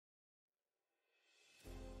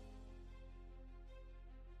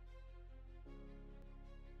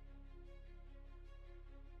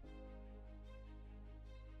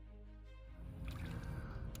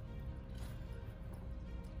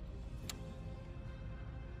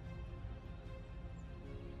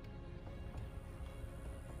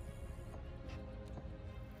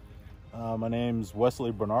My name's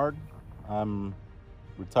Wesley Barnard. I'm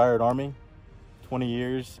retired Army, 20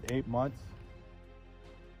 years, 8 months.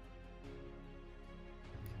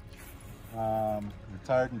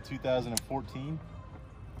 Retired in 2014.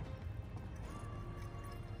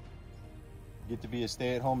 Get to be a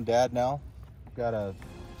stay-at-home dad now. Got a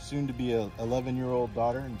soon-to-be 11-year-old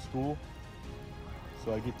daughter in school,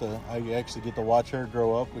 so I actually get to watch her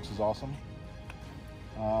grow up, which is awesome.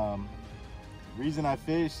 Reason I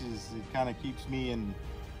fish is it kind of keeps me in,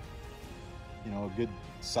 a good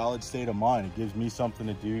solid state of mind. It gives me something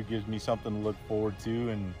to do, gives me something to look forward to,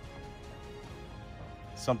 and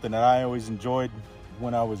something that I always enjoyed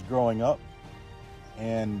when I was growing up.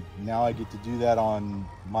 And now I get to do that on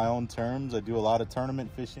my own terms. I do a lot of tournament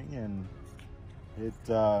fishing, and it's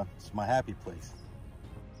my happy place.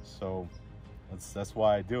 So that's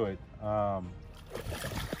why I do it.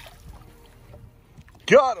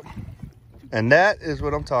 Got him. And that is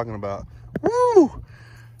what I'm talking about. Woo! All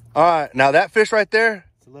right, now that fish right there,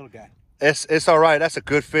 it's a little guy. It's all right. That's a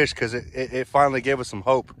good fish because it finally gave us some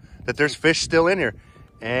hope that there's fish still in here.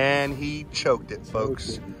 And he choked it,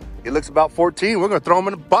 folks. He looks about 14. We're going to throw him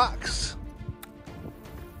in a box.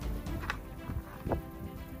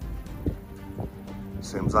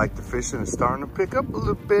 Seems like the fishing is starting to pick up a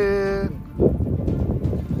little bit.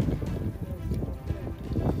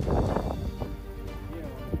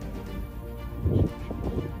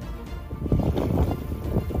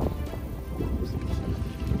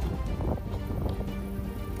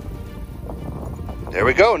 There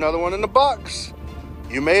we go, another one in the box.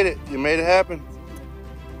 You made it. You made it happen.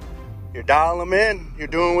 You're dialing them in. You're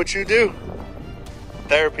doing what you do.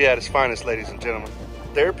 Therapy at its finest, ladies and gentlemen.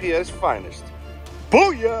 Therapy at its finest.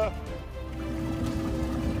 Booyah!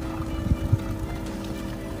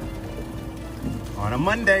 On a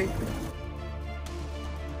Monday.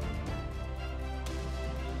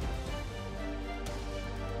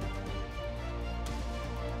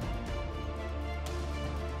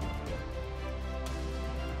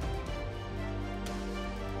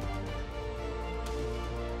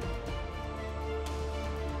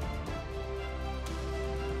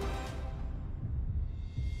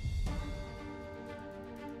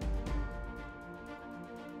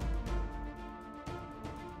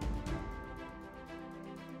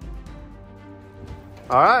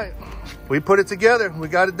 All right, we put it together. We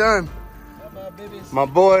got it done. My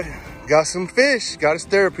boy got some fish, got his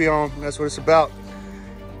therapy on. That's what it's about.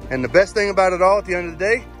 And the best thing about it all, at the end of the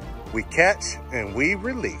day, we catch and we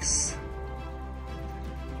release.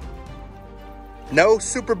 No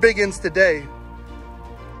super biggins today,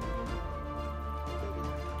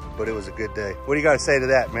 but it was a good day. What do you got to say to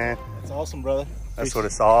that, man? That's awesome, brother. That's what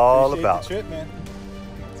it's all about. Appreciate the trip, man.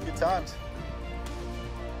 It's good times.